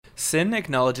SYN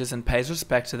acknowledges and pays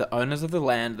respect to the owners of the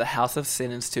land the House of SYN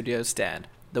and Studios stand,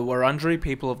 the Wurundjeri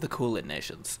people of the Kulin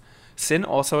Nations. SYN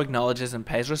also acknowledges and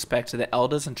pays respect to the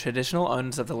elders and traditional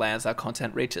owners of the lands our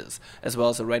content reaches, as well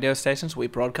as the radio stations we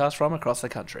broadcast from across the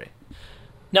country.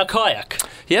 Now, Kayak.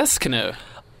 Yes, Canoe.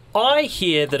 I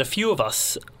hear that a few of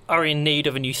us are in need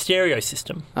of a new stereo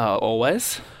system.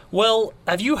 Always? Well,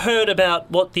 have you heard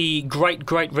about what the great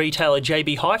retailer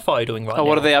JB Hi-Fi are doing right now?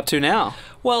 What are they up to now?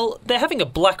 Well, they're having a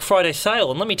Black Friday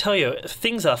sale, and let me tell you,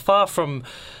 things are far from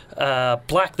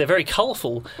black. They're very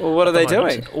colourful. Well, what are they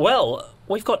doing? Well,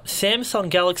 we've got Samsung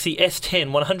Galaxy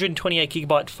S10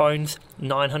 128GB phones,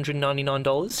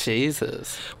 $999.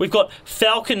 Jesus. We've got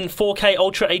Falcon 4K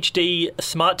Ultra HD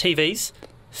smart TVs,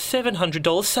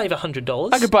 $700, save $100.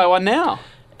 I could buy one now.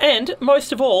 And,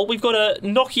 most of all, we've got a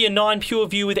Nokia 9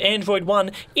 PureView with Android One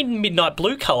in midnight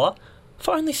blue colour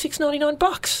for only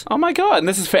 $699. Oh my god, and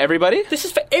this is for everybody? This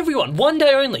is for everyone, one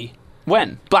day only.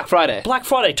 When? Black Friday? Black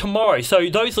Friday, tomorrow. So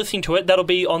those listening to it, that'll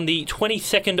be on the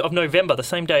 22nd of November, the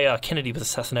same day Kennedy was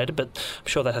assassinated, but I'm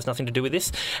sure that has nothing to do with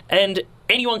this. And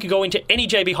anyone can go into any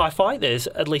JB Hi-Fi. There's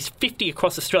at least 50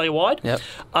 across Australia-wide. Yep.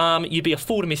 You'd be a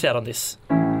fool to miss out on this.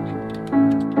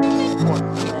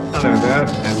 Hello there,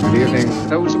 and good evening.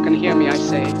 Those who can hear me, I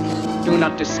say, do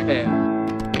not despair. 1,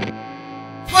 2,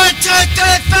 3,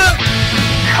 4!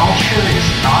 Culture is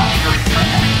not your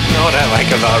friend. You know what I like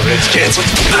about rich kids?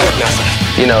 Nothing.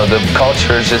 You know, the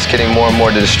culture is just getting more and more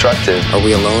destructive. Are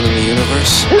we alone in the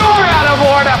universe? You're out of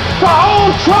order! The whole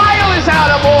trial is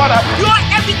out of order! You're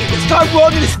everything that's gone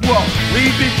wrong in this world!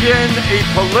 We begin a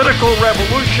political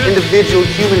revolution. Individual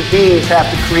human beings have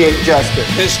to create justice.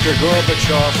 Mr.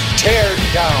 Gorbachev, tear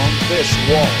down this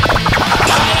wall.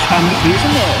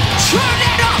 Turn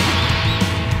it up!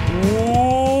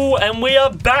 Ooh, and we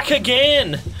are back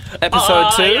again.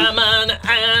 Episode 2. I am an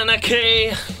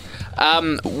anarchy.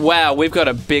 Wow, we've got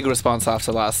a big response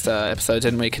after last episode,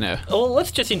 didn't we, Canoe? Well,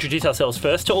 let's just introduce ourselves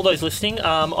first. To all those listening,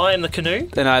 I am the Canoe.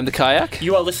 And I'm the Kayak.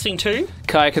 You are listening to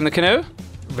Kayak and the Canoe?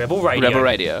 Rebel Radio. Rebel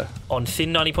Radio. On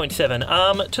SYN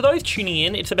 90.7. To those tuning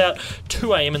in, it's about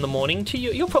 2 a.m. in the morning. To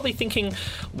you, you're probably thinking,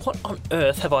 what on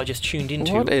earth have I just tuned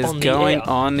into What is on the going air?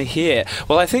 on here?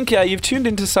 Well, I think you've tuned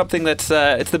into something that's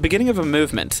it's the beginning of a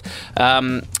movement.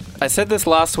 I said this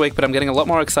last week, but I'm getting a lot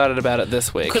more excited about it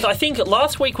this week. Because I think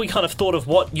last week we kind of thought of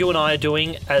what you and I are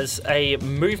doing as a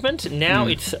movement. Now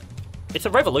it's a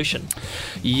revolution.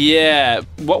 Yeah,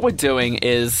 what we're doing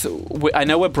is, I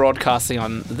know we're broadcasting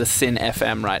on the SYN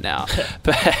FM right now,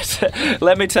 but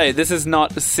let me tell you, this is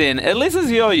not SYN, at least as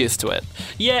you're used to it.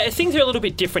 Yeah, things are a little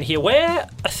bit different here. We're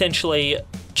essentially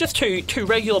just two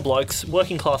regular blokes,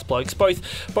 working class blokes,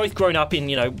 both grown up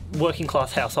in, working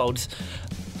class households.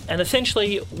 And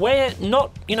essentially, we're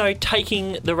not,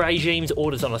 taking the regime's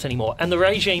orders on us anymore. And the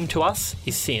regime to us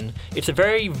is SYN. It's a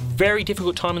very, very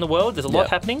difficult time in the world. There's a lot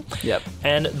happening. Yep.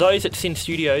 And those at SYN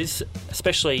Studios,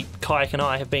 especially Kayak and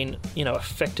I, have been,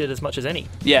 affected as much as any.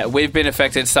 Yeah, we've been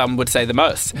affected, some would say the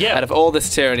most, out of all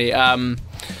this tyranny.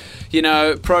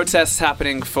 Protests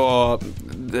happening for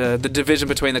the division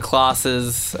between the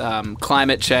classes,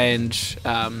 climate change,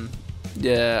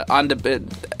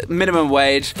 minimum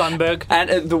wage, Thunberg,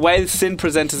 and the way SYN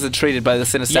presenters are treated by the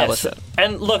SYN establishment. Yes.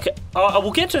 And look, I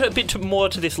will get to a bit more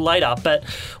to this later, but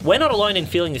we're not alone in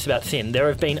feeling this about SYN. There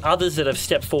have been others that have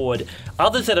stepped forward,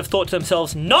 others that have thought to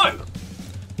themselves, no,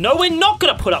 we're not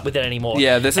going to put up with it anymore.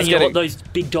 Yeah, this is what, those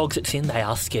big dogs at SYN, they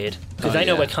are scared. Because they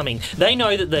know we're coming. They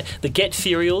know that the Get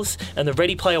cereals and the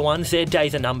Ready Player Ones, their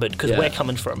days are numbered because we're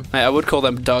coming from. I would call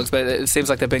them dogs, but it seems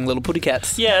like they're being little putty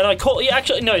cats. Yeah, and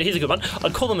here's a good one.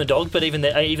 I'd call them a dog, but even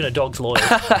a dog's loyal.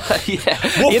 Yeah.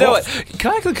 You know what?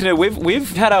 Kayak and Canoe,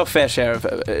 we've had our fair share of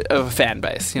a fan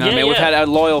base. You know what I mean? We've had our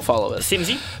loyal followers.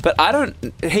 Simsy? But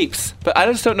heaps. But I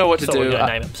just don't know what to do. We're going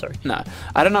to name him, sorry. No.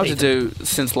 I don't know what to do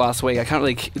since last week. I can't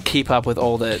really keep up with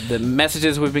all the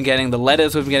messages we've been getting, the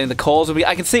letters we've been getting, the calls.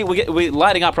 I can see we're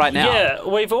lighting up right now. Yeah,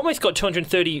 we've almost got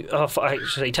 230...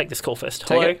 actually, take this call first.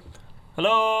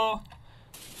 Hello?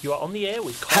 You are on the air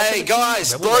with... Hey,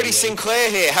 guys. Brody Sinclair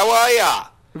here. How are ya?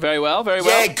 Very well, very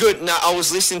well. Yeah, good. No, I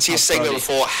was listening to your segment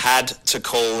before. Had to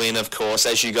call in, of course.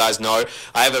 As you guys know,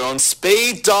 I have it on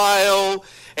speed dial.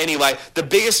 Anyway, the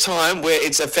biggest time where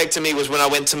it's affected me was when I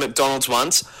went to McDonald's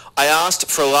once. I asked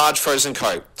for a large frozen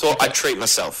Coke. Thought I'd treat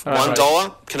myself.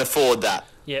 $1, can afford that.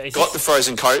 Yeah, got the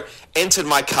frozen Coke, entered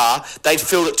my car. They'd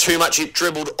filled it too much. It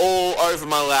dribbled all over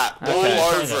my lap, all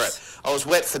over it. I was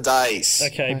wet for days.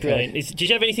 Okay, brilliant. Did you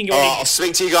have anything you All want right, I'll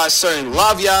speak to you guys soon.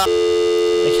 Love ya.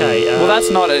 Okay. Well,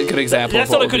 that's not a good example. That's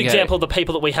of what not a would good be gay. example of the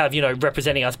people that we have,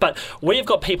 representing us. But we've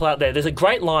got people out there. There's a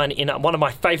great line in one of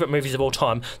my favourite movies of all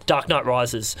time, Dark Knight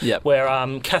Rises, where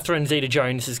Catherine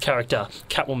Zeta-Jones' character,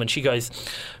 Catwoman, she goes,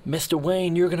 "Mr.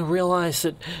 Wayne, you're going to realise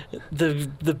that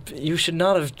you should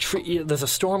not have. There's a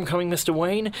storm coming, Mr.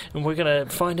 Wayne, and we're going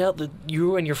to find out that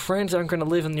you and your friends aren't going to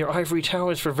live in your ivory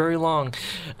towers for very long."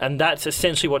 And that's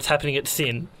essentially what's happening at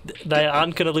Sin. They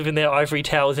aren't going to live in their ivory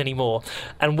towers anymore.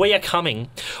 And we are coming.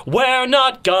 We're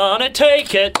not gonna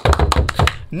take it.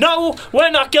 No,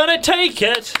 we're not gonna take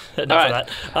it. Enough of that.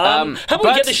 How about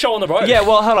we get this show on the road? Yeah,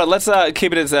 well, hold on. Let's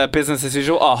keep it as business as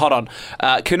usual. Oh, hold on.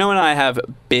 Kuno and I have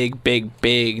big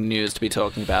news to be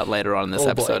talking about later on in this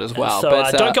episode as well. So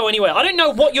but don't go anywhere. I don't know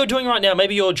what you're doing right now.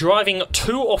 Maybe you're driving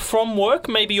to or from work.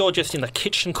 Maybe you're just in the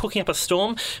kitchen cooking up a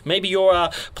storm. Maybe you're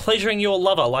pleasuring your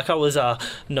lover like I was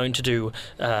known to do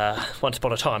once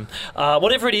upon a time.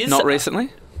 Whatever it is. Not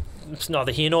recently? It's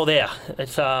neither here nor there.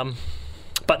 It's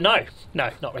but no,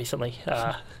 not recently.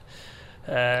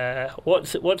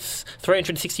 What's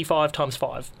 365 times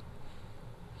 5?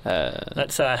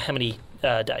 That's how many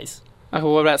days? Okay,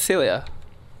 what about Celia?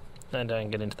 No,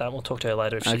 don't get into that. We'll talk to her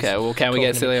later. If she's okay, well, can we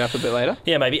get Celia up a bit later?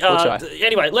 Yeah, maybe. We'll try.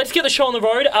 Anyway, let's get the show on the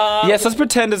road. Yes, let's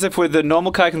pretend as if we're the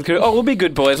normal Kayak and the Canoe. Oh, we'll be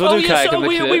good boys. We'll do Kayak and the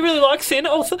Canoe. We really like Sin.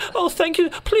 Thank you.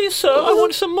 Please, sir, I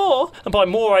want some more. And by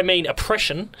more, I mean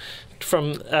oppression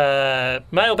from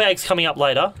mailbags coming up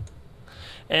later.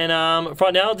 And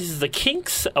right now, this is the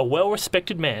Kinks, A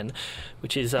Well-Respected Man,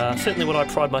 which is certainly what I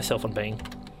pride myself on being.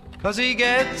 'Cause he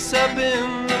gets up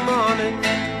in the morning,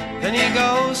 then he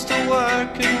goes to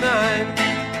work at 9,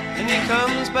 and he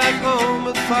comes back home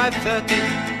at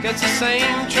 5:30, gets the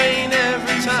same train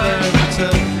every time.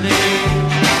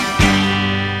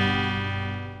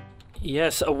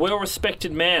 Yes, A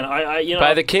Well-Respected Man.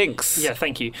 By the Kinks. Yeah,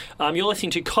 thank you. You're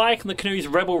listening to Kayak and the Canoe's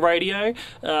Rebel Radio,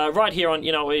 right here on,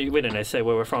 we don't know say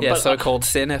where we're from. Yeah, but, so-called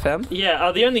Sin FM.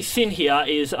 Yeah, the only sin here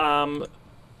is, I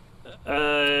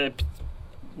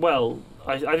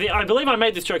believe I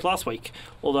made this joke last week,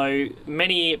 although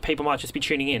many people might just be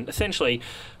tuning in. Essentially,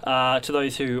 to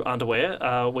those who aren't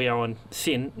aware, we are on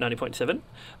Sin 90.7,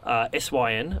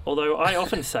 SYN, although I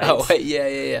often say...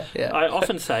 yeah. I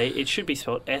often say it should be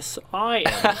spelled SIN,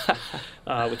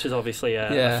 which is obviously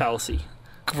a fallacy.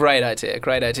 Great idea.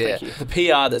 Thank you. The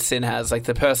PR that Sin has, like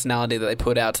the personality that they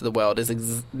put out to the world,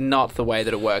 is not the way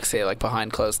that it works here, like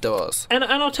behind closed doors. And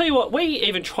I'll tell you what, we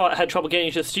even had trouble getting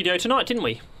into the studio tonight, didn't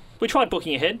we? We tried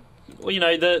booking ahead. Well,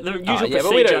 the usual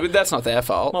procedure. But that's not their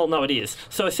fault. Well, no, it is.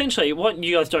 So essentially, what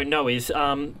you guys don't know is,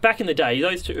 back in the day,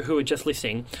 those who are just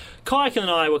listening, Kayak and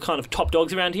I were kind of top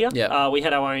dogs around here. Yeah. We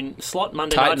had our own slot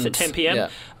Monday nights at 10 p.m.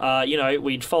 Yeah.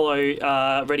 We'd follow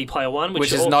Ready Player One,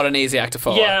 which is not an easy act to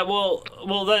follow. Yeah.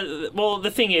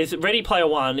 The thing is, Ready Player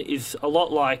One is a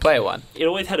lot like Player One. It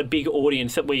always had a big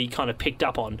audience that we kind of picked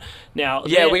up on. Now,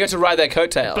 yeah, we got to ride their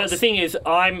coattails. But the thing is,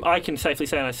 I can safely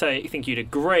say, and I think you'd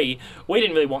agree, we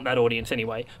didn't really want that audience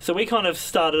anyway. So we kind of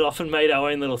started off and made our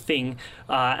own little thing,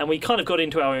 and we kind of got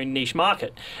into our own niche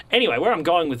market. Anyway, where I'm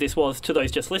going with this was, to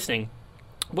those just listening,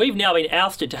 we've now been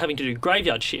ousted to having to do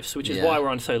graveyard shifts, which is why we're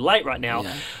on so late right now.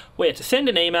 Yeah. We had to send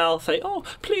an email, say, "Oh,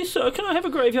 please, sir, can I have a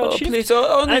graveyard shift?" Please,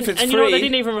 only if it's free. And you know what, they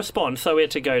didn't even respond, so we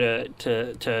had to go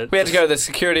to we had to go to the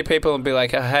security people and be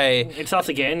like, "Hey, it's us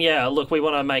again. Yeah, look, we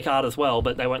want to make art as well,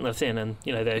 but they won't let us in." And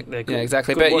they're good. Yeah,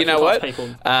 exactly. Good But you know what? people.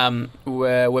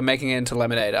 We're making it into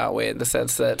lemonade, aren't we? In the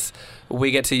sense that we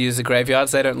get to use the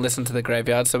graveyards. They don't listen to the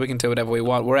graveyards, so we can do whatever we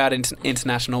want. We're out in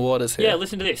international waters here. Yeah,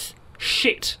 listen to this.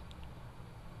 Shit.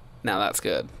 Now that's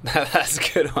good. That's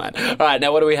a good one. All right,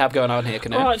 now what do we have going on here,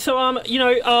 Canoe? All right, so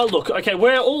look, okay,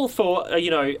 we're all for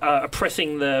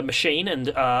oppressing the machine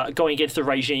and going against the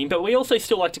regime, but we also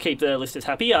still like to keep the listeners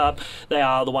happy. They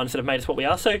are the ones that have made us what we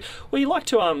are, so we like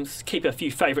to keep a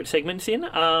few favourite segments in.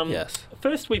 Yes.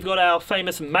 First, we've got our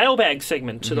famous mailbag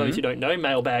segment. To those who don't know,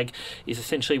 mailbag is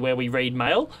essentially where we read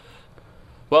mail.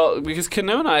 Well, because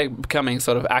Canoe and I are becoming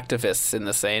sort of activists in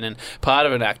the scene, and part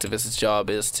of an activist's job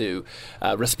is to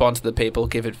respond to the people,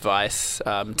 give advice,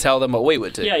 tell them what we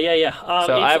would do. Yeah.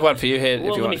 So I have one for you here.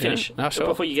 Well, if you let want me finish sure.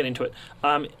 before you get into it.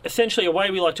 Essentially, a way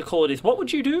we like to call it is, what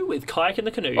would you do with Kayak and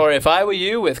the Canoe? Or if I were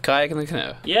you with Kayak and the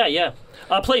Canoe. Yeah.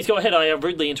 Please go ahead. I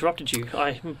rudely interrupted you.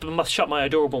 I must shut my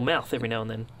adorable mouth every now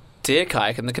and then. Dear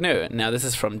Kayak and the Canoe. Now this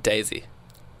is from Daisy.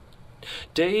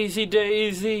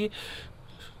 Daisy.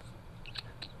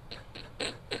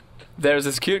 There's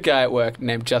this cute guy at work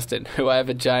named Justin who I have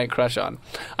a giant crush on.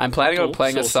 I'm planning on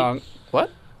playing a song... What?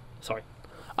 Sorry.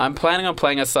 I'm planning on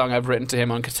playing a song I've written to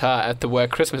him on guitar at the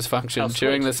work Christmas function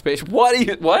during the speech. What?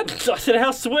 I said,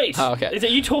 how sweet. Oh, okay. Is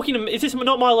it you talking to... Is this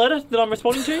not my letter that I'm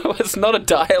responding to? It's not a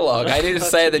dialogue. I need to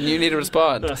say it, then you need to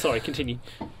respond. No, sorry, continue.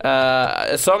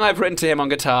 A song I've written to him on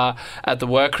guitar at the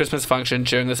work Christmas function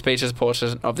during the speeches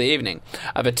portion of the evening.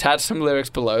 I've attached some lyrics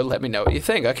below. Let me know what you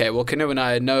think. Okay, well, Canoe and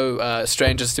I are no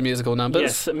strangers to musical numbers.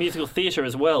 Yes, musical theatre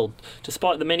as well,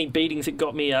 despite the many beatings it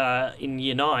got me in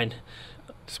Year 9.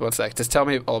 Just one sec. Just tell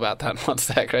me all about that in 1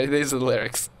 sec, right? These are the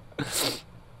lyrics.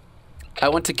 I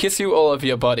want to kiss you all over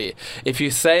your body. If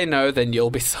you say no, then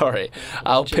you'll be sorry.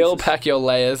 I'll peel back your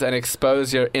layers and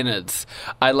expose your innards.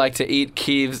 I like to eat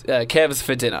Kevs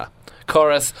for dinner.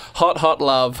 Chorus, hot, hot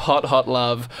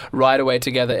love, ride away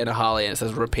together in a Harley, and it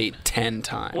says repeat 10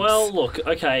 times. Well, look,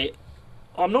 okay,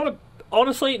 I'm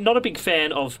honestly not a big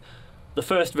fan of the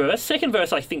first verse. Second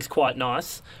verse I think's quite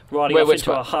nice, riding off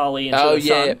into a Harley into the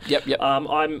sun. Yep.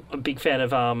 I'm a big fan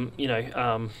of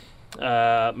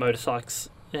motorcycles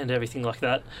and everything like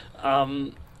that.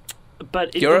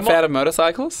 But you're a fan of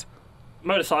motorcycles?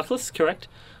 Motorcyclists, correct.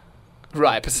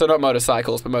 Right, so not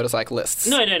motorcycles, but motorcyclists.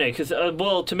 No, because,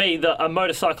 to me, a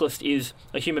motorcyclist is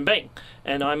a human being,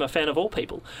 and I'm a fan of all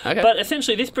people. Okay. But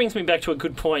essentially, this brings me back to a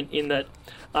good point in that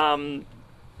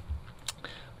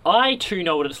I, too,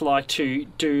 know what it's like to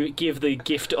give the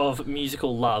gift of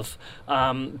musical love.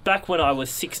 Back when I was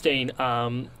 16,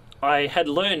 I had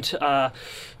learnt,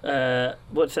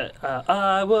 what's that?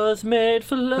 I was made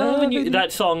for loving you.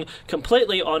 That song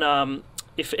completely on...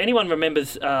 if anyone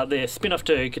remembers the spin-off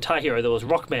to Guitar Hero, there was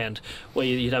Rock Band, where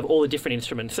you'd have all the different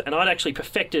instruments. And I'd actually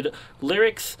perfected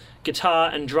lyrics,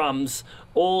 guitar, and drums,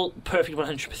 all perfect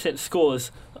 100% scores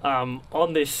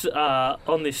on this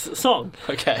song.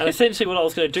 Okay. And essentially what I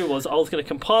was going to do was I was going to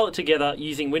compile it together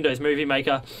using Windows Movie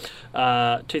Maker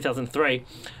 2003.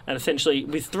 And essentially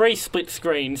with 3 split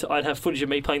screens, I'd have footage of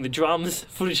me playing the drums,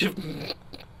 footage of...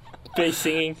 me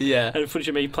singing, and footage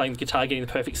of me playing the guitar, getting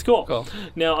the perfect score. Cool.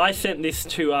 Now I sent this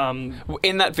to.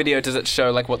 In that video, does it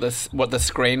show like what the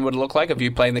screen would look like of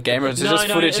you playing the game, or is it just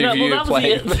footage of you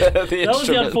playing the instruments? That was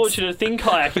the unfortunate thing,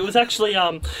 Kayak. It was actually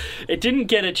it didn't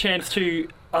get a chance to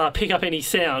pick up any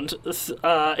sound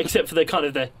except for the kind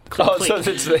of the click. Oh, so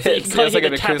it's so you can kind of like hear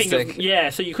an the tapping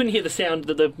acoustic. so you couldn't hear the sound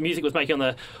that the music was making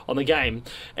on the game.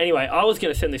 Anyway, I was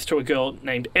going to send this to a girl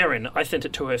named Erin. I sent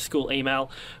it to her school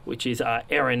email, which is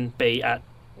erinb at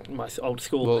my old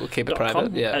school. We'll keep it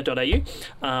private.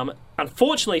 .au.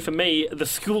 Unfortunately for me, the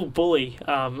school bully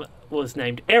was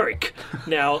named Eric.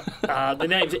 Now, the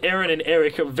names Erin and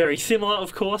Eric are very similar,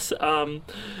 of course.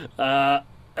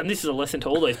 And this is a lesson to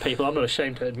all those people. I'm not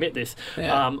ashamed to admit this.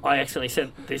 Yeah. I accidentally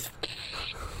sent this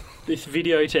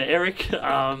video to Eric.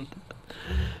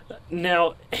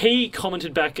 Now, he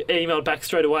emailed back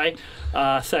straight away,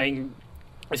 saying,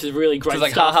 this is really great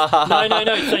like, stuff. Ha, ha, ha,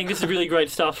 No, saying this is really great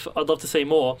stuff. I'd love to see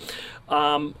more.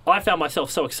 I found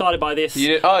myself so excited by this.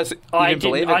 You didn't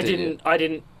believe it, I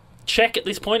didn't check at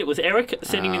this point. It was Eric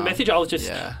sending me the message. I was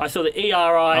just I saw the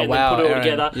ERI and then put it all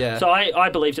together. Yeah. So I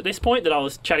believed at this point that I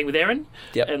was chatting with Erin.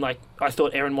 Yep. And I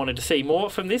thought Erin wanted to see more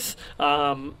from this.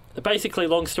 Basically,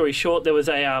 long story short, there was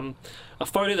a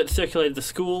photo that circulated the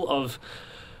school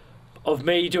of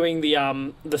me doing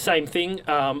the same thing,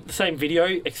 the same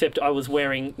video, except I was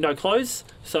wearing no clothes.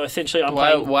 So essentially,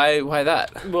 Why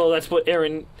that? Well, that's what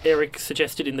Eric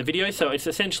suggested in the video. So it's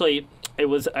essentially it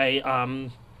was a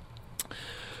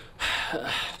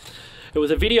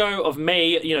video of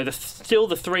me. Still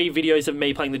the 3 videos of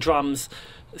me playing the drums,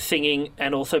 singing,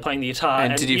 and also playing the guitar.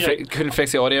 And did you couldn't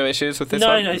fix the audio issues with this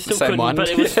one? No, still Same couldn't. one? But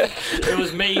it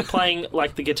was me playing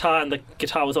the guitar, and the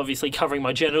guitar was obviously covering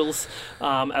my genitals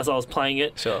as I was playing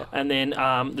it. Sure. And then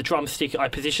the drumstick, I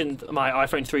positioned my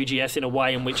iPhone 3GS in a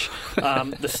way in which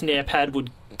the snare pad would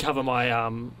cover my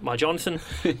my Johnson.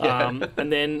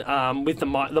 And then with the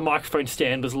microphone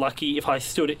stand was lucky. If I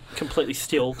stood it completely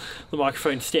still, the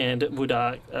microphone stand would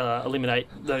eliminate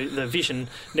the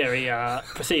visionary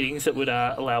proceedings that would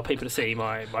allow people to see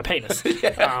my penis.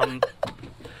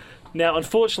 Now,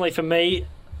 unfortunately for me,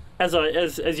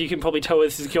 as you can probably tell where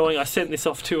this is going, I sent this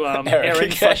off to Erin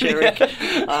 / Eric.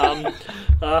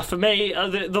 For me,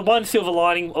 the one silver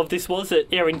lining of this was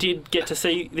that Erin did get to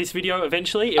see this video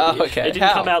eventually. It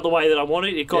didn't come out the way that I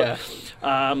wanted. It got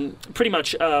pretty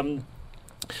much...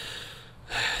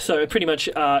 So pretty much,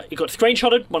 it got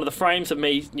screenshotted, one of the frames of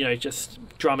me, just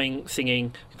drumming,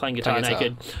 singing, playing guitar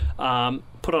naked.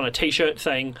 Put on a T-shirt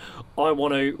saying, I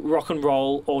want to rock and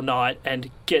roll all night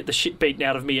and get the shit beaten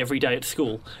out of me every day at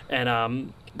school.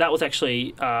 And that was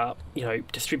actually,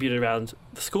 distributed around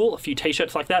the school. A few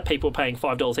T-shirts like that. People were paying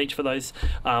 $5 each for those.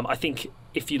 I think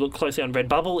if you look closely on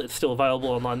Redbubble, it's still available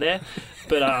online there.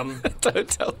 But don't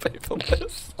tell people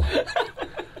this.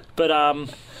 But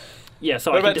yeah.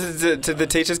 So what about did the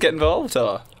teachers get involved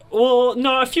or? Well,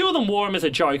 no. A few of them wore them as a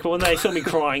joke, but when they saw me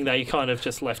crying, they kind of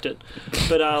just left it.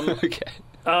 But okay.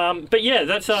 But yeah,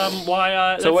 that's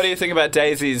why. So what do you think about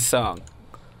Daisy's song?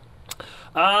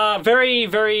 Very,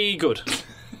 very good.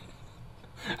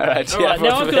 All right. All right.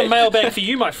 Now I've got a mailbag for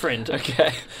you, my friend.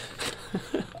 Okay.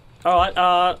 All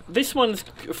right. This one's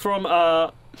from.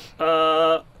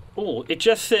 It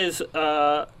just says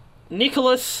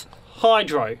Nicholas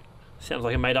Hydro. Sounds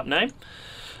like a made-up name.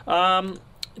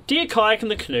 Dear Kayak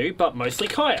and the Canoe, but mostly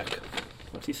kayak.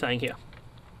 What's he saying here?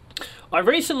 I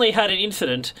recently had an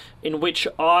incident in which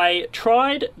I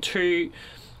tried to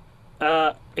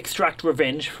extract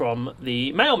revenge from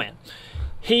the mailman.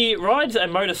 He rides a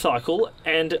motorcycle,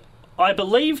 and I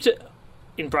believed,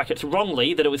 in brackets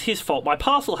wrongly, that it was his fault my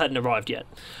parcel hadn't arrived yet.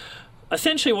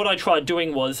 Essentially what I tried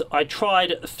doing was I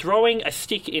tried throwing a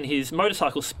stick in his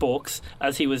motorcycle spokes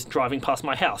as he was driving past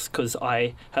my house, because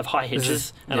I have high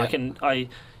hedges, and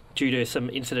due to some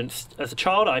incidents as a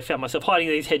child, I found myself hiding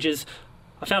in these hedges.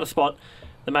 I found a spot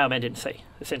the mailman didn't see,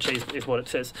 essentially is what it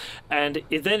says. And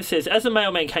it then says, as the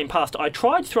mailman came past, I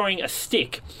tried throwing a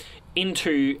stick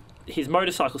into his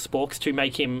motorcycle spokes to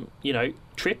make him,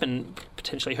 trip and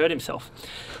potentially hurt himself.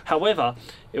 However,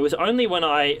 it was only when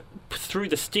I threw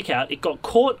the stick out, it got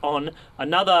caught on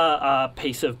another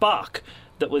piece of bark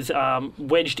that was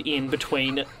wedged in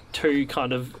between two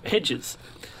kind of hedges.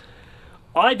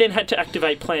 I then had to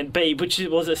activate Plan B, which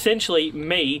was essentially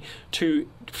me to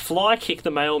fly kick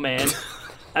the mailman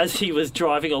as he was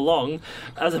driving along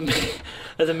as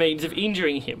a means of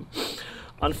injuring him.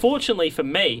 Unfortunately for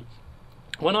me,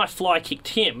 when I fly kicked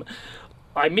him,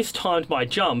 I mistimed my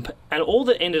jump, and all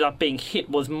that ended up being hit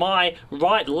was my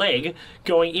right leg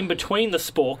going in between the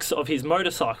spokes of his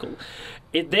motorcycle.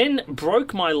 It then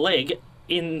broke my leg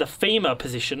in the femur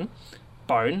position,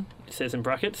 bone, it says in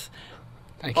brackets.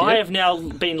 I have now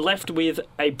been left with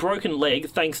a broken leg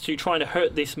thanks to trying to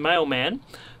hurt this mailman.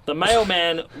 The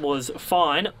mailman was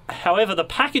fine. However, the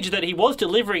package that he was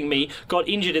delivering me got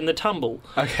injured in the tumble.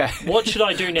 Okay. What should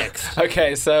I do next?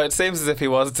 Okay, so it seems as if he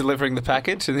was delivering the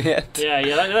package in the end.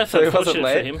 Yeah, that's so unfortunate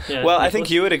for him. Yeah, well, I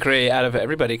think you would agree, out of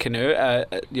everybody, Canoe,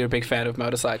 you're a big fan of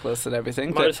motorcyclists and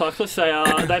everything. Motorcyclists,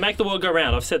 they make the world go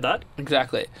round. I've said that.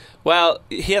 Exactly. Well,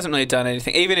 he hasn't really done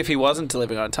anything. Even if he wasn't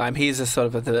delivering on time, he's just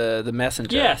sort of the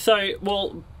messenger. Yeah,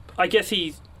 so, I guess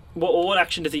what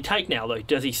action does he take now, though?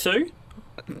 Does he sue?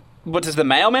 What does the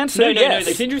mailman say? No.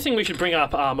 It's interesting we should bring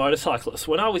up motorcyclists.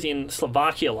 When I was in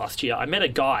Slovakia last year, I met a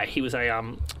guy. He was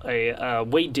a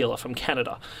weed dealer from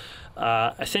Canada.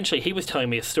 Essentially, he was telling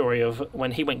me a story of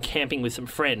when he went camping with some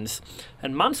friends.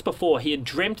 And months before, he had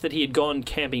dreamt that he had gone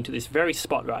camping to this very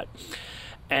spot, right?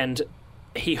 And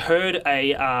he heard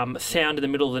a sound in the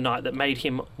middle of the night that made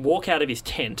him walk out of his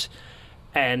tent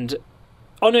and...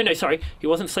 Oh, no, sorry. He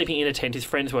wasn't sleeping in a tent. His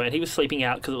friends were, and he was sleeping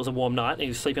out because it was a warm night, and he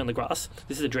was sleeping on the grass.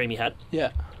 This is a dream he had.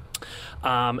 Yeah.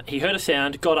 He heard a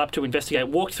sound, got up to investigate,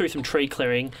 walked through some tree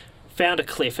clearing, found a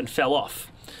cliff, and fell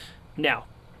off. Now,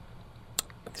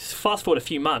 fast forward a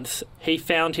few months, he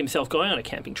found himself going on a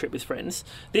camping trip with friends.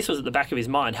 This was at the back of his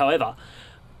mind. However,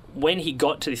 when he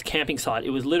got to this camping site, it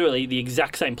was literally the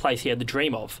exact same place he had the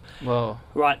dream of. Whoa.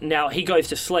 Right, now he goes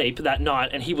to sleep that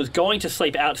night, and he was going to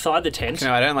sleep outside the tent.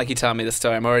 No, I don't like you telling me the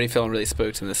story. I'm already feeling really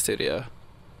spooked in the studio.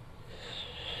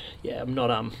 Yeah, I'm not,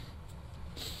 you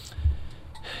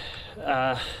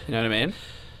know what I mean?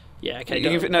 Yeah, okay.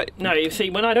 No, you see,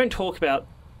 when I don't talk about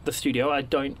the studio, I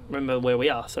don't remember where we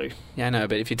are, so... Yeah, I know,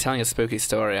 but if you're telling a spooky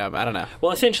story, I don't know.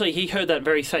 Well, essentially, he heard that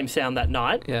very same sound that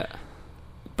night. Yeah.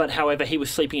 But however, he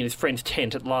was sleeping in his friend's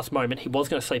tent at the last moment. He was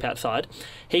going to sleep outside.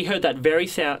 He heard that very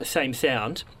same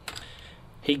sound.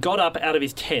 He got up out of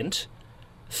his tent,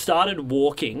 started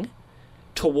walking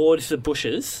towards the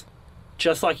bushes,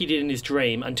 just like he did in his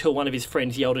dream, until one of his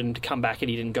friends yelled at him to come back and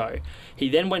he didn't go. He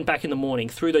then went back in the morning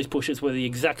through those bushes where the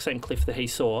exact same cliff that he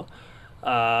saw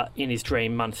in his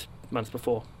dream months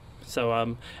before.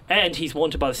 So, and he's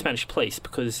wanted by the Spanish police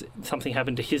because something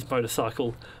happened to his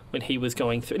motorcycle when he was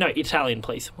going through... No, Italian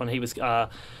police, when he was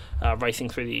racing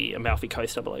through the Amalfi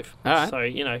Coast, I believe. All right. So,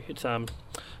 it's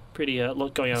pretty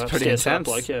lot going on pretty upstairs intense. for that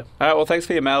bloke, yeah. All right, well, thanks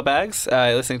for your mailbags.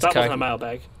 Listening to that wasn't a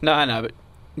mailbag. No, I know, but...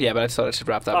 Yeah, but I just thought I should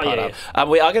wrap that part up. Yeah.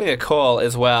 We are getting a call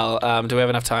as well. Do we have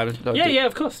enough time? Yeah,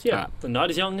 of course, yeah. Right. The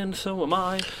night is young and so am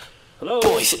I. Hello?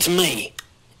 Boys, it's me.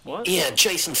 What? Yeah,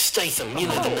 Jason Statham, you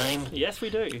know the name. Yes,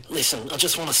 we do. Listen, I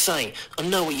just want to say, I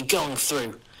know what you're going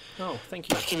through. Oh, thank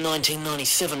you. Back in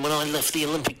 1997, when I left the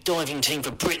Olympic diving team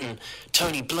for Britain,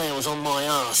 Tony Blair was on my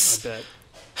arse. I bet.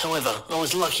 However, I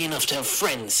was lucky enough to have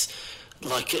friends,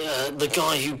 like the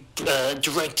guy who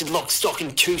directed Lock, Stock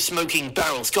and Two Smoking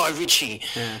Barrels, Guy Ritchie.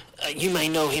 Yeah. You may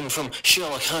know him from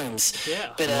Sherlock Holmes.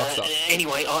 Yeah. But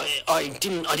anyway, I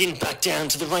didn't back down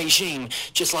to the regime,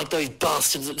 just like those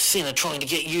bastards at Sin are trying to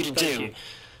get you to do.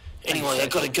 Anyway, I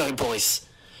gotta go, boys.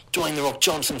 Dwayne The Rock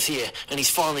Johnson's here, and he's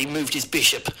finally moved his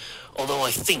bishop. Although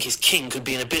I think his king could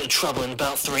be in a bit of trouble in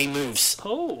about 3 moves.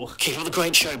 Oh. Keep up the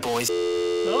great show, boys.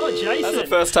 Oh, Jason. That's the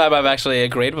first time I've actually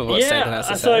agreed with what Stephen has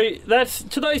to say. So that's,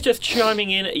 to those just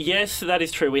chiming in, yes, that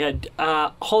is true. We had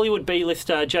Hollywood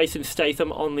B-lister Jason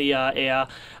Statham on the air,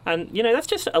 and, you know, that's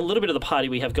just a little bit of the party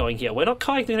we have going here. We're not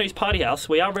Kayak the Canoe's Party House,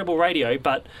 we are Rebel Radio,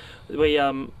 but we...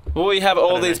 Well, we have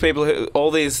all these people,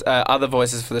 all these other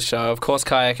voices for the show. Of course,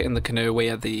 Kayak in the Canoe, we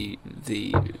are the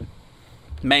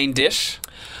main dish.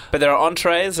 But there are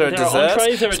entrees, there are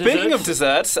desserts. Speaking of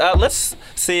desserts, let's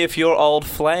see if your old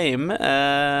flame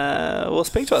will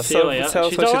speak to us. Celia. So,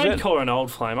 I don't call her an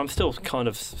old flame. I'm still kind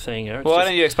of seeing her. Well, why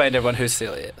don't you explain to everyone who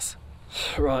Celia is?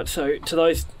 Right, so to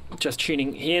those just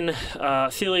tuning in,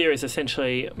 Celia is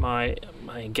essentially my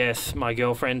guest, my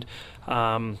girlfriend.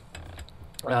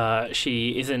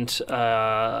 She isn't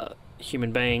a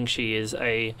human being. She is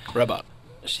a... robot.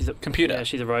 She's a computer. Yeah,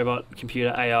 she's a robot,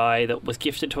 computer AI that was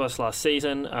gifted to us last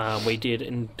season. We did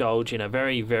indulge in a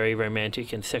very, very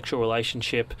romantic and sexual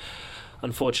relationship.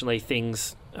 Unfortunately,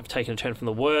 things have taken a turn from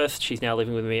the worst. She's now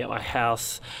living with me at my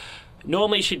house.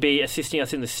 Normally, she'd be assisting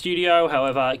us in the studio.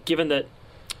 However, given that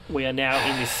we are now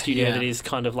in this studio that is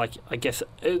kind of like, I guess,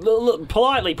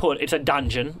 politely put, it's a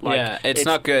dungeon. Like, it's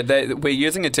not good. We're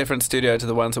using a different studio to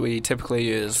the ones that we typically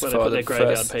use for the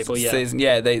graveyard people. Season.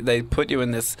 Yeah, they put you in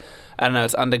this... I don't know,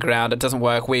 it's underground, it doesn't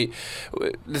work. This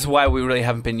is why we really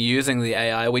haven't been using the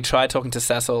AI. We tried talking to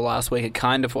Cecil last week, it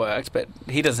kind of worked, but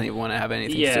he doesn't even want to have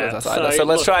anything to do with us either. So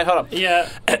let's try it, hold on. Yeah.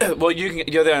 Well,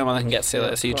 you're the only one that can get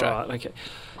Celia, so you try. Right, okay.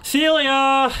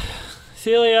 Celia,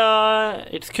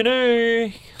 it's Canoe.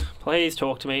 Please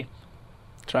talk to me.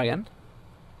 Try again.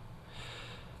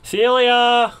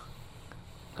 Celia.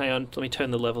 Hang on, let me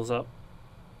turn the levels up.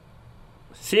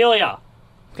 Celia.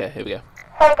 Okay, here we go.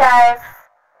 Hey guys.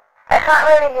 I can't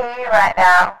really hear you right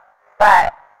now,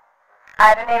 but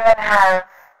I don't even have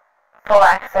full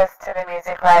access to the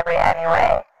music library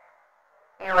anyway.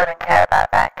 You wouldn't care about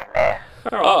that, Canoe.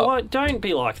 Alright, well, don't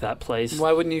be like that, please.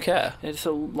 Why wouldn't you care? It's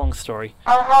a long story.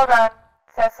 Oh, hold on.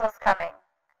 Cecil's coming.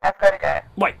 I've got to go.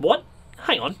 Wait, what?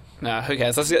 Hang on. No, who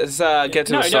cares? Let's get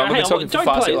to the song. We've been talking for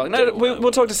far too long. No,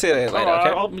 we'll talk to Celia later,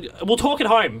 okay? We'll talk at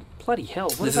home. Bloody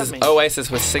hell, what does that mean? This is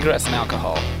Oasis with Cigarettes and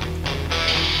Alcohol.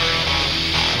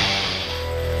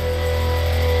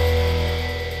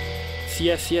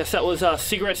 Yes, that was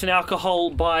Cigarettes and Alcohol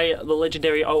by the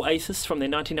legendary Oasis from their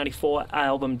 1994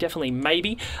 album, Definitely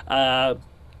Maybe. You're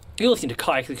listening to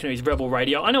Kayak the Canoe's Rebel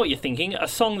Radio. I know what you're thinking. A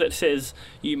song that says,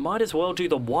 you might as well do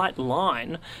the white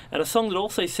line, and a song that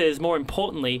also says, more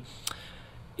importantly,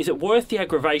 is it worth the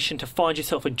aggravation to find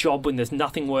yourself a job when there's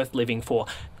nothing worth living for?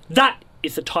 That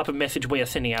is the type of message we are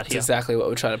sending out here. That's exactly what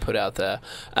we're trying to put out there.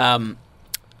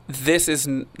 This is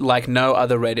like no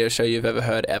other radio show you've ever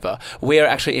heard ever. We are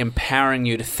actually empowering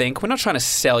you to think. We're not trying to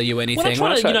sell you anything. We're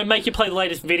not trying to make you play the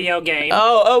latest video game.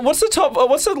 What's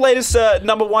the latest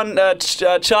number one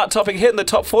chart topping hit in the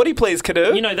top 40, please,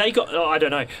 Canoe? You know, they got. I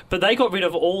don't know, but they got rid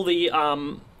of all the.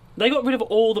 They got rid of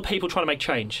all the people trying to make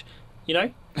change. You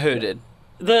know. Who did?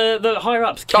 The higher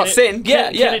ups. Sin.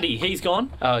 Kennedy, he's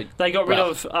gone. Oh, they got rid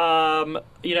of.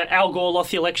 Al Gore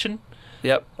lost the election.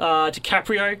 Yep.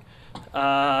 DiCaprio.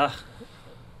 Mark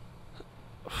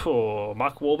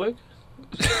Wahlberg.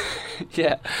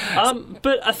 Yeah.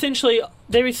 But essentially,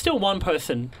 there is still one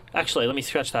person. Actually, let me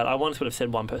scratch that. I once would have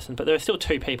said one person, but there are still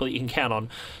 2 people that you can count on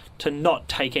to not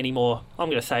take any more. I'm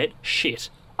going to say it. Shit.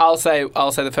 I'll say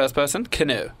the first person.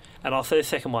 Canoe. And I'll say the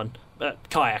second one.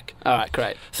 Kayak. All right,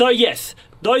 great. So yes,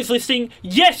 those listening.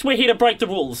 Yes, we're here to break the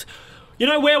rules. You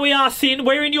know where we are, Sin?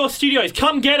 We're in your studios.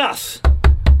 Come get us.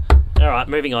 All right,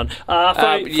 moving on.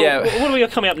 What do we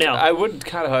got coming up now? I would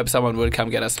kind of hope someone would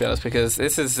come get us, to be honest, because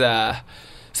this is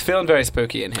it's feeling very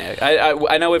spooky in here.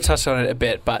 I know we've touched on it a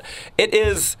bit, but it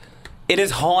is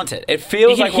haunted. It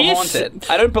feels like we're haunted.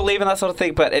 I don't believe in that sort of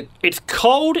thing, but it's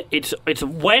cold. It's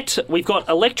wet. We've got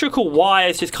electrical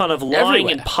wires just kind of lying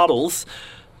in puddles.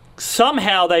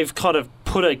 Somehow they've kind of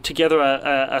put together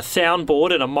a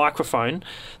soundboard and a microphone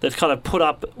that's kind of put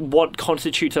up what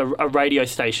constitutes a radio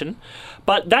station.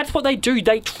 But that's what they do.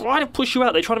 They try to push you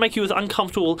out. They try to make you as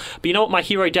uncomfortable. But you know what my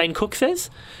hero Dane Cook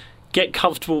says? Get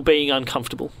comfortable being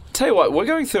uncomfortable. Tell you what, we're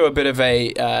going through a bit of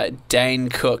a Dane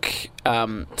Cook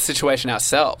situation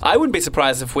ourselves. I wouldn't be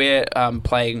surprised if we're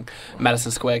playing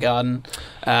Madison Square Garden,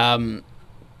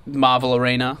 Marvel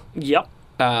Arena. Yep.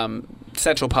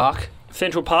 Central Park.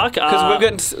 Because we're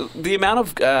getting the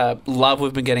amount of love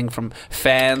we've been getting from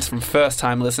fans, from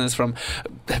first-time listeners, from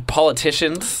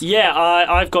politicians. Yeah,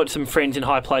 I've got some friends in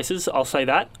high places, I'll say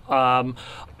that.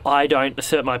 I don't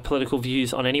assert my political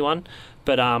views on anyone,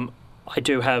 but I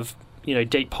do have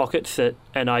deep pockets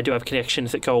and I do have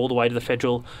connections that go all the way to the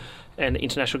federal and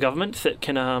international governments that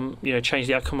can change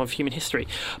the outcome of human history.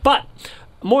 But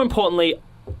more importantly,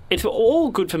 it's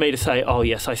all good for me to say, oh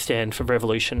yes, I stand for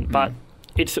revolution, but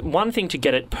it's one thing to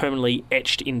get it permanently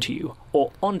etched into you,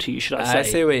 or onto you, should I say. I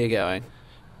see where you're going.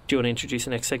 Do you want to introduce the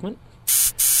next segment?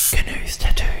 Canoes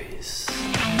Tattoos.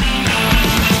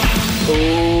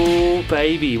 Oh,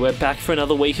 baby, we're back for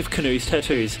another week of Canoes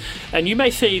Tattoos. And you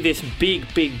may see this big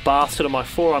bastard on my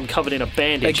forearm covered in a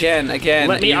bandage. Again.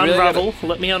 Let me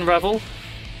unravel.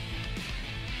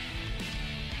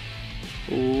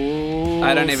 Ooh,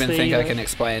 I don't even think I can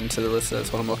explain to the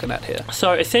listeners what I'm looking at here.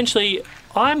 So, essentially,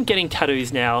 I'm getting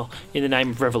tattoos now in the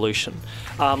name of revolution.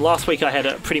 Last week I had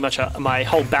pretty much my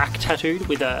whole back tattooed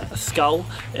with a skull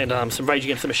and some Rage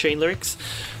Against the Machine lyrics.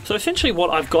 So essentially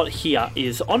what I've got here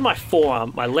is on my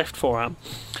forearm, my left forearm,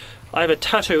 I have a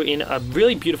tattoo in a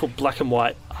really beautiful black and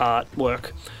white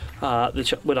artwork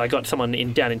that I got someone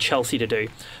down in Chelsea to do.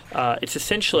 It's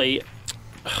essentially,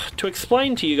 to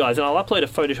explain to you guys, and I'll upload a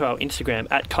photo to our Instagram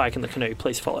at Kayak in the Canoe,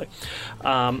 please follow.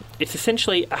 It's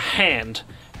essentially a hand,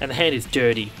 and the hand is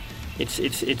dirty.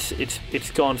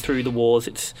 It's gone through the wars.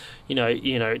 It's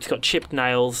it's got chipped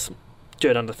nails,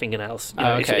 dirt under the fingernails.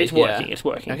 It's working. Yeah. It's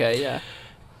working. Okay, yeah.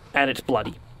 And it's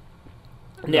bloody.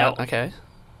 Now, okay.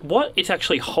 What it's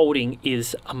actually holding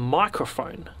is a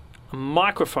microphone.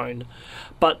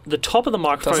 But the top of the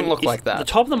microphone doesn't look like that. The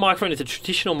top of the microphone is a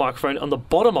traditional microphone. On the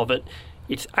bottom of it,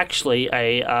 it's actually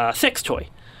a sex toy.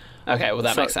 Okay, well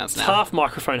that makes sense now. It's half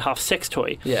microphone, half sex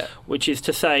toy. Yeah. Which is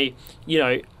to say,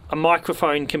 a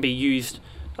microphone can be used.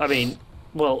 The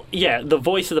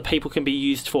voice of the people can be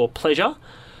used for pleasure,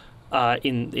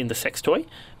 in the sex toy,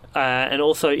 and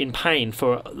also in pain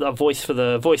for a voice for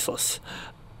the voiceless.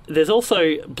 There's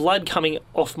also blood coming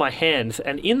off my hands,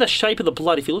 and in the shape of the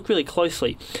blood, if you look really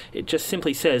closely, it just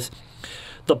simply says,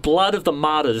 "The blood of the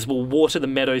martyrs will water the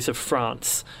meadows of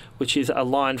France," which is a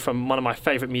line from one of my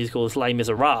favourite musicals, Les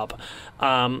Miserables.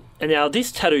 And now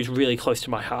this tattoo is really close to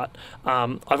my heart.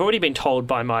 I've already been told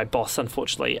by my boss,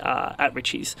 unfortunately, at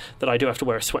Richie's, that I do have to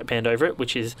wear a sweatband over it,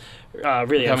 which is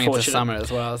really coming unfortunate. Into summer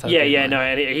as well.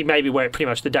 And he made me wear it pretty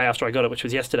much the day after I got it, which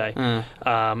was yesterday.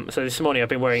 So this morning I've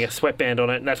been wearing a sweatband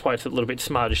on it, and that's why it's a little bit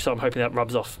smudged, so I'm hoping that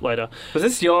rubs off later. Was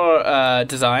this your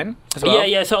design as well?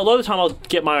 Yeah, so a lot of the time I'll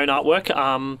get my own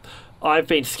artwork. I've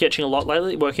been sketching a lot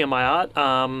lately, working on my art.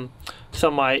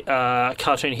 Some of my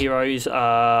cartoon heroes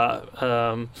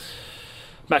are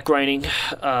Matt Groening,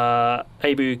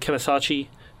 Abu Kamasachi.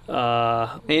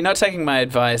 You're not taking my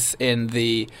advice in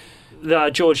the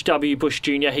George W. Bush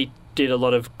Jr. He did a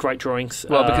lot of great drawings.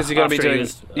 Well, because you're going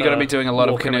to be doing a lot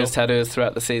of Canoes tattoos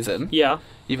throughout the season. Yeah.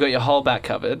 You've got your whole back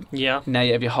covered. Yeah. Now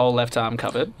you have your whole left arm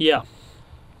covered. Yeah.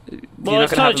 Well,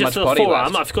 it's not just the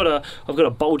forearm. I've got a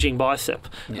bulging bicep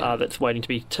that's waiting to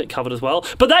be covered as well.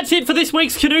 But that's it for this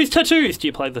week's Canoes Tattoos. Do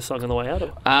you play the song on the way out?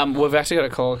 We've actually got a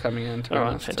call coming in. All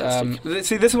right, fantastic.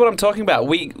 See, this is what I'm talking about.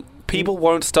 People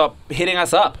won't stop hitting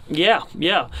us up. Yeah.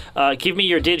 Give me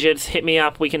your digits. Hit me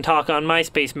up. We can talk on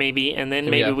MySpace maybe, and then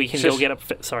maybe we can go get up.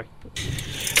 Sorry.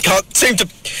 Can't seem to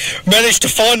manage to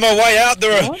find my way out.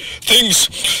 There are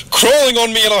things crawling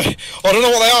on me, and I don't know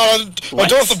what they are. I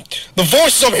don't know if the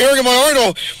voices I'm hearing are my own,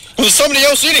 or there's somebody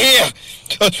else in here.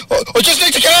 I just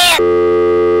need to get out.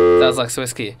 That was Lex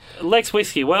Whiskey. Lex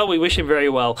Whiskey. Well, we wish him very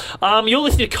well. You're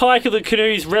listening to Kayak of the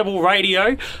Canoes Rebel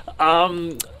Radio.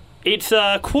 It's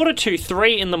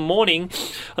 2:45 in the morning.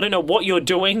 I don't know what you're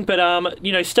doing, but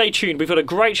stay tuned. We've got a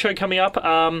great show coming up.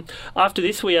 After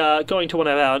this, we are going to one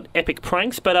of our epic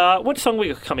pranks. But what song we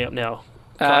got coming up now?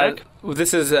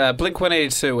 This is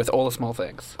Blink-182 with All the Small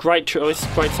Things. Great choice.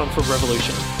 Great song for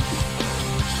Revolution.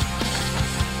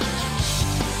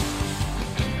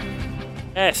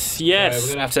 Yes. Right, we're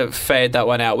going to have to fade that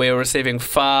one out. We were receiving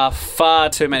far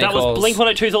too many calls. That was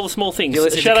Blink-182's All the Small Things.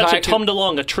 Shout out to Tom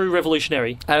DeLonge, a true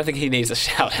revolutionary. I don't think he needs a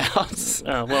shout-out.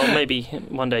 Well, maybe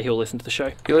one day he'll listen to the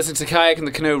show. You listen to Kayak and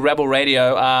the Canoe Rebel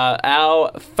Radio.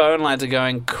 Our phone lines are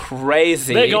going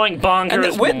crazy. They're going bonkers.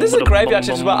 And this is a graveyard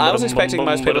shift as well. I was expecting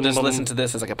most people to just listen to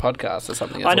this as like a podcast or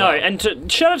something. I know, and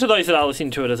shout out to those that are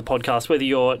listening to it as a podcast, whether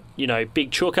you're,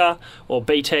 Big Chuka or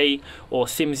BT or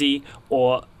Simsy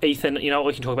or Ethan, now.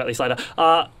 We can talk about this later.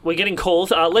 We're getting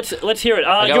calls. Let's hear it.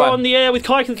 Go You're on. on the air with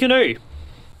Kayak and Canoe.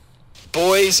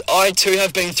 Boys, I too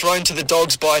have been thrown to the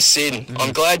dogs by sin.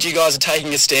 I'm glad you guys are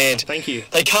taking a stand. Thank you.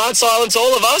 They can't silence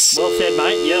all of us. Well said,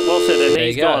 mate. Yeah, well said. And There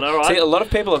he's you go. gone. All right. See, a lot of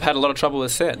people have had a lot of trouble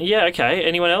with sin. Yeah, okay.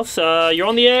 Anyone else? You're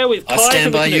on the air with I Kayak stand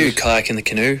and the by Canoe. you, Kayak and the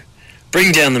Canoe.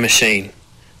 Bring down the machine.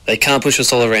 They can't push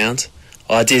us all around.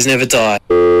 Ideas never die.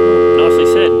 Nicely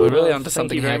said. We're really onto Thank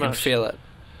something you here. I very can much. feel it.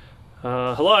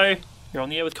 Hello. You're on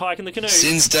the air with Kayak and the Canoe.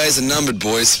 Sin's days are numbered,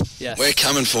 boys. Yes. We're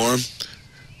coming for them.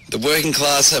 The working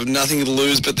class have nothing to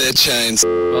lose but their chains.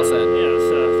 Well said. Yeah,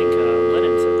 I think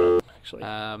Lennon said that,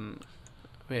 actually.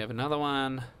 We have another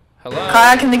one. Hello.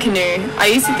 Kayak and the Canoe. I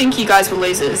used to think you guys were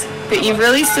losers, but you've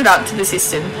really stood up to the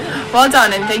system. Well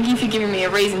done, and thank you for giving me a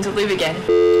reason to live again. Oh my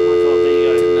God, there you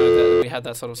go. Didn't know that we had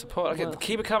that sort of support. Okay,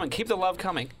 keep it coming. Keep the love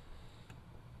coming.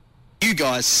 You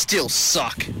guys still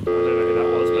suck. I don't know who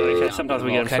that was, but okay, sometimes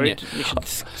we Well, get can food. You should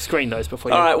screen those before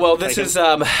you All right. Well, this take is.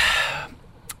 them.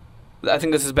 I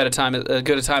think this is a good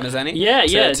a time as any. Yeah, to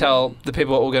yeah. tell the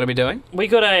people what we're going to be doing. We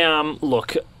got a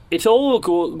look. It's all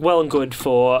well and good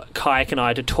for Kayak and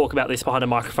I to talk about this behind a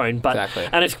microphone, but Exactly.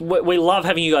 and we love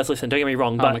having you guys listen. Don't get me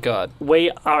wrong, but my God. we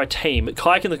are a team.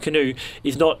 Kayak and the Canoe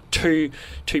is not two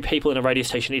people in a radio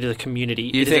station. It is a community.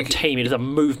 You It is think- a team. It is a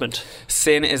movement.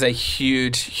 Sin is a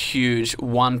huge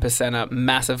 1%er,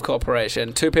 massive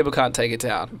corporation. Two people can't take it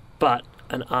down. But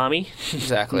an army.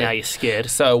 Exactly. Now you're scared.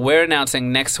 So we're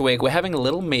announcing next week we're having a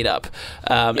little meetup.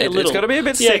 It's going to be a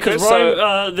bit Yeah, secret. because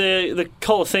So, the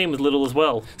Colosseum was little as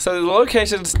well. so the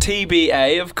location's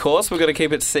TBA, of course. We're going to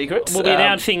keep it secret. We'll be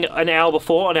announcing an hour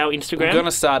before on our Instagram. We're going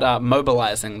to start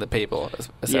mobilizing the people,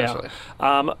 essentially.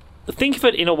 Yeah. Think of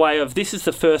it in a way of this is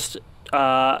the first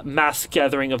mass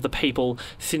gathering of the people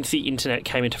since the internet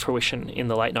came into fruition in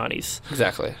the late 90s.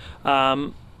 Exactly.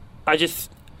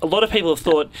 A lot of people have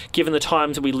thought, given the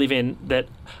times that we live in, that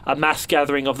a mass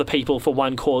gathering of the people for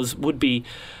one cause would be,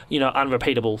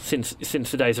 unrepeatable since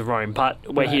the days of Rome. But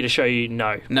we're here to show you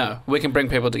no. No, we can bring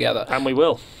people together. And we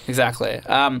will. Exactly.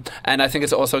 And I think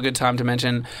it's also a good time to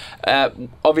mention,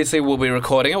 obviously we'll be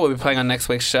recording it, we'll be playing on next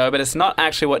week's show, but it's not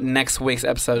actually what next week's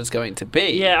episode is going to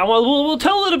be. Yeah, and we'll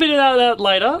tell a little bit about that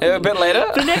later. A bit later?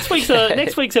 But next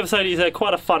week's episode is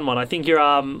quite a fun one. I think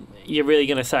you're really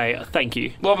going to say thank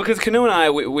you. Well, because Canoe and I,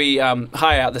 we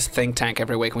hire out this think tank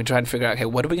every week and we try and figure out, okay,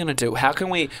 what are we going to do? How can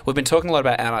we've been talking a lot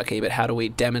about anarchy, but how do we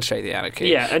demonstrate the anarchy?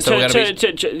 Yeah, and so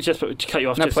just to cut you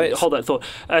off, please. Hold that thought.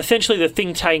 Essentially, the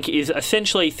think tank is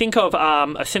think of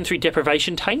a sensory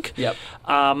deprivation tank. Yep.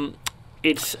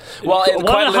 It's it one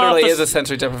quite and a half literally the- is a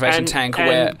sensory deprivation tank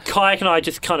where and Kayak and I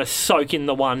just kind of soak in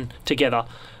the one together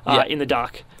in the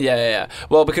dark. Yeah.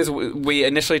 Well, because we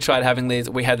initially tried having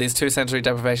we had these two sensory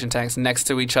deprivation tanks next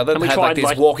to each other. And They we had tried,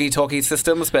 these walkie-talkie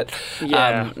systems, but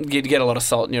Yeah. you'd get a lot of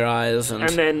salt in your eyes.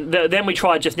 And then we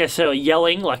tried just necessarily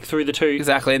yelling through the two.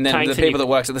 Exactly, and then tanks, the people that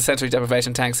worked at the sensory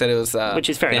deprivation tank said it was which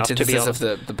is fair the enough, to be antithesis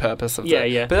of the purpose of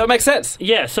Yeah. But that makes sense.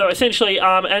 Yeah, so essentially,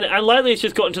 and lately it's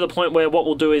just gotten to the point where what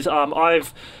we'll do is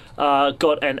I've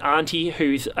got an auntie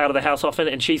who's out of the house often,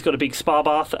 and she's got a big spa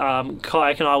bath.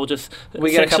 Kayak and I will just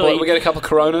We get a couple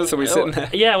Coronas, and we sit in there.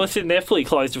 Yeah, we're sitting there fully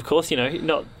clothed, of course.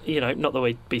 Not that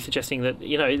we'd be suggesting that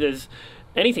there's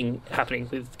anything happening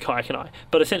with Kayak and I,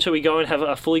 but essentially we go and have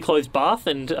a fully clothed bath,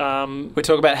 and we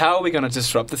talk about how are we going to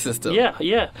disrupt the system. Yeah.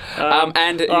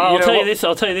 And I'll tell you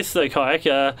this though, Kayak.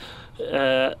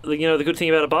 The good thing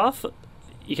about a bath,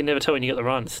 you can never tell when you get the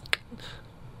runs.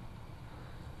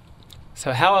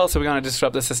 So how else are we going to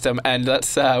disrupt the system? And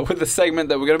that's with the segment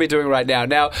that we're going to be doing right now.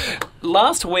 Now,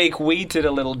 last week we did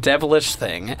a little devilish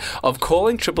thing of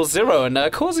calling 000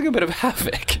 and causing a bit of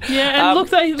havoc. Yeah, and look,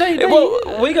 they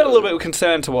well, we got a little bit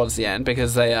concerned towards the end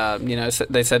because they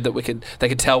they said that they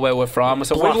could tell where we're from.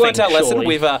 So we've learnt our lesson.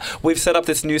 Surely. We've set up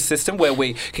this new system where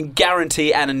we can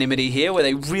guarantee anonymity here, where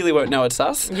they really won't know it's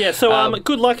us. Yeah. So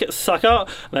good luck, sucker.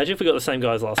 Imagine if we got the same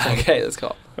guys last time. Okay, let's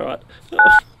go. All right.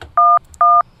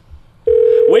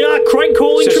 We are crank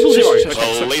calling 000.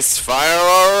 Police, fire,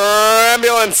 or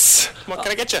ambulance. What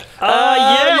can I get you?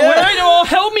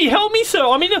 Wait, help me, sir.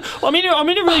 I'm in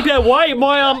a really bad way.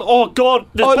 My oh god,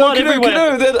 there's blood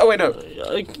everywhere.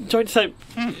 No. Don't say.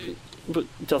 But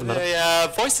it doesn't matter.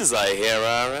 The voices I hear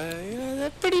are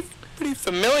they're pretty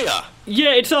familiar.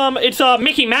 Yeah, it's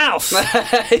Mickey Mouse.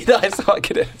 That's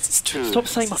what it is. Stop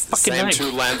saying my fucking name. Same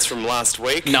two lads from last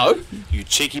week. No, you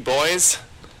cheeky boys.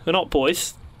 We're not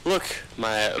boys. Look,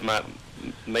 my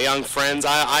young friends.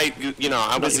 I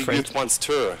was a youth once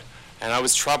too, and I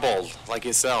was troubled like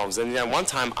yourselves. And one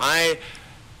time I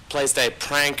placed a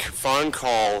prank phone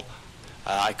call.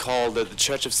 I called the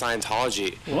Church of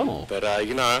Scientology. Whoa. But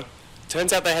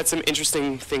turns out they had some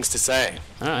interesting things to say.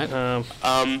 All right.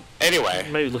 Anyway,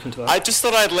 maybe look into that. I just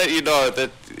thought I'd let you know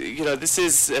that this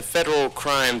is a federal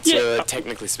crime to,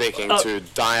 technically speaking, to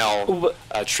dial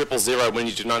 000 when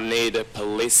you do not need a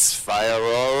police, fire,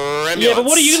 or ambulance. Yeah, but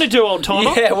what are you going to do, old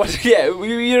timer?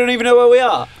 You don't even know where we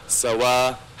are. So,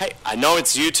 hey, I know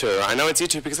it's you two.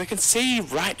 Because I can see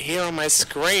right here on my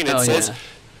screen. It says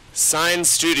Sign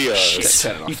Studios.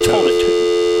 Shit. You've told it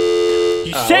to.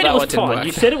 You said it was fine.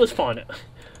 You said it was fine.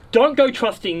 Don't go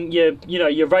trusting your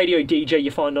radio DJ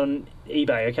you find on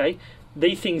eBay, okay?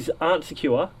 These things aren't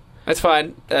secure. That's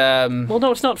fine. Well,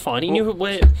 no, it's not fine. You knew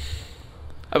where...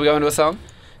 Are we going to a song?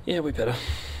 Yeah, we better.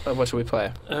 What should we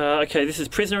play? Okay, this is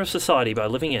Prisoner of Society by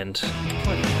Living End.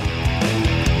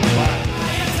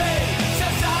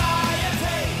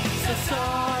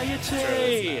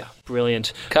 Society!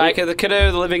 Brilliant. Kaika the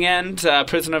Canoe, The Living End,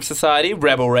 Prisoner of Society,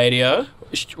 Rebel Radio.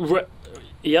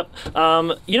 Yep.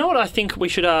 You know what I think we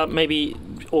should maybe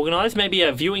organise? Maybe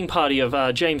a viewing party of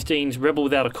James Dean's Rebel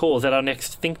Without a Cause at our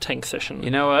next think tank session.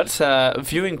 You know what?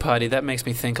 Viewing party, that makes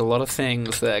me think a lot of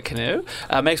things there, Canoe.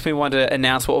 Makes me want to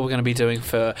announce what we're going to be doing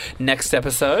for next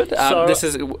episode. This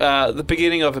is the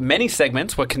beginning of many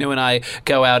segments where Canoe and I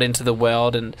go out into the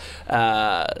world and...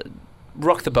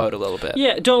 rock the boat a little bit.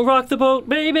 Yeah, don't rock the boat,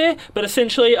 baby. But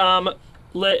essentially,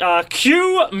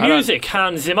 cue music,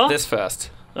 Hans Zimmer. This first.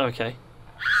 Okay.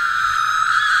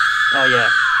 Oh, yeah.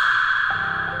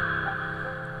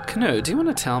 Canoe, do you want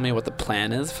to tell me what the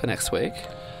plan is for next week?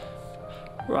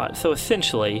 Right, so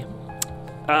essentially...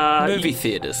 movie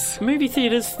theatres. Movie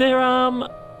theatres, there are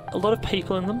a lot of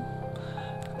people in them.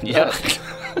 Yeah.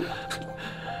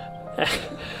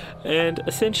 And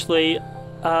essentially...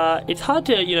 it's hard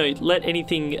to, let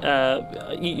anything...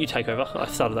 you take over. I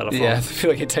started that off wrong. Yeah, I feel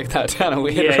like you take that down a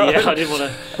weird road. Yeah, I didn't want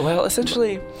to... Well,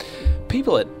 essentially,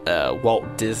 people at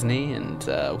Walt Disney and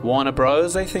Warner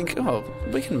Bros., they think,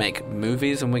 we can make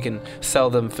movies and we can sell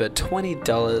them for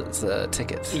 $20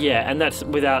 tickets. Yeah, and that's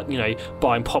without,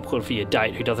 buying popcorn for your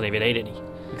date who doesn't even eat any.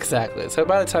 Exactly. So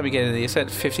by the time you get in there, you spend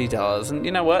 $50. And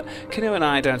you know what? Canoe and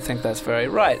I don't think that's very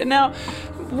right. And now,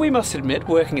 we must admit,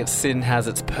 working at Sin has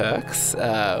its perks.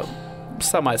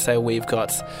 Some might say we've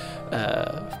got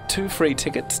 2 free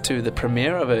tickets to the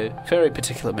premiere of a very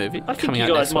particular movie coming out next week. I think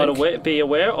you guys might be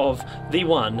aware of the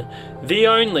one, the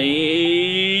only...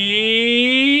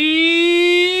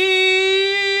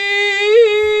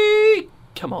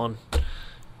 Come on.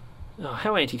 Oh,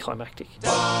 how anticlimactic.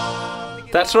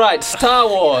 That's right, Star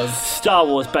Wars. Star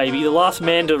Wars, baby, The Last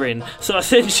Mandarin. So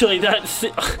essentially, that's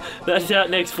out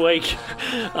next week.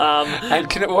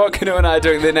 And what Canoe and I are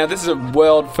doing there now, this is a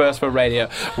world first for radio.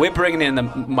 We're bringing in the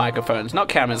microphones, not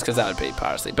cameras because that would be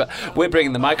piracy, but we're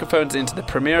bringing the microphones into the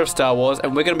premiere of Star Wars,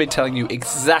 and we're going to be telling you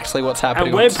exactly what's happening.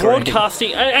 And we're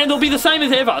broadcasting, and it'll be the same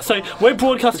as ever. So we're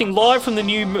broadcasting live from the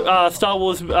new Star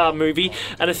Wars movie,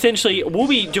 and essentially we'll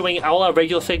be doing all our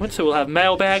regular segments. So we'll have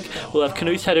mailbag, we'll have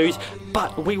Canoe's tattoos,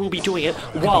 but we will be doing it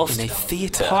whilst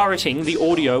pirating the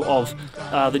audio of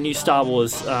the new Star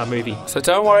Wars movie. So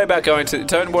don't worry about trying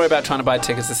to buy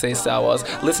tickets to see Star Wars.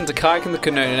 Listen to Kayak and the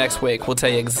Canoe next week. We'll tell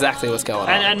you exactly what's going on.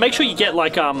 And make sure you get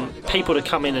people to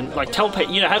come in and tell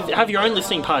people, have your own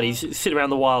listening parties, sit around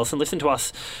the wireless and listen to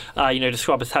us,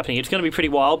 describe what's happening. It's going to be pretty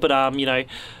wild, but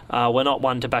we're not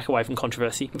one to back away from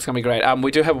controversy. It's going to be great.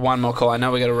 We do have one more call. I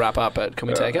know we're going to wrap up, but can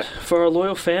we take it? For a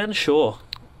loyal fan, sure.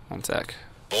 One sec.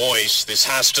 Boys, this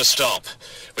has to stop.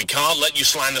 We can't let you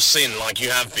slander Sin like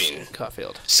you have been.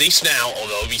 Garfield. Cease now, or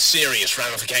there'll be serious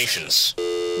ramifications.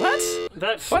 What?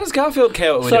 Why does Garfield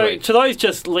care what we're doing? So, to those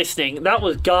just listening, that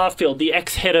was Garfield, the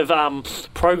ex-head of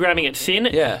programming at Sin.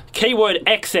 Yeah. Keyword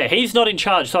ex there. He's not in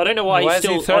charge, so I don't know why he's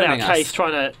still on our case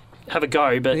trying to have a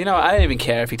go. But I don't even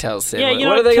care if he tells Sin. Yeah,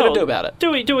 what are they going to do about it?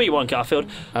 Do what you want, Garfield.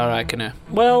 All right, Canoe.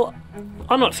 Well,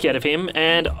 I'm not scared of him,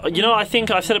 and I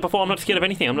think I've said it before. I'm not scared of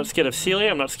anything. I'm not scared of Celia.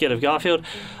 I'm not scared of Garfield.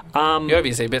 You're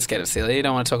obviously a bit scared of Celia. You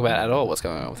don't want to talk about at all what's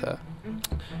going on with her.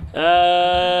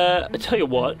 I tell you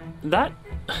what, that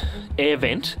air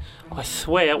vent, I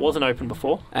swear it wasn't open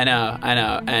before. I know,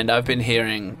 and I've been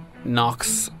hearing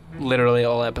knocks literally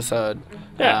all episode.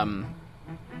 Yeah.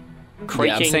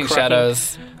 Creaking, I'm seeing cracking.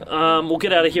 shadows. We'll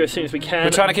get out of here as soon as we can. We're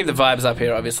trying to keep the vibes up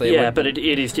here, obviously. Yeah, but it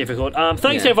is difficult.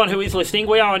 Thanks to everyone who is listening.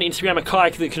 We are on Instagram at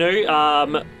Kayak the Canoe.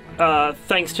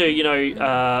 Thanks to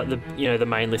the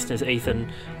main listeners,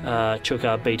 Ethan,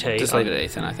 Chuka, BT. Just leave it at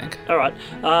Ethan, I think. All right,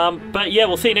 but yeah,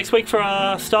 we'll see you next week for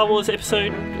our Star Wars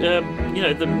episode. The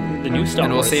new Star Wars.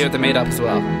 And we'll see you at the meetup as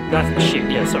well. That's shit.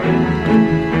 Yeah,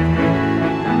 sorry.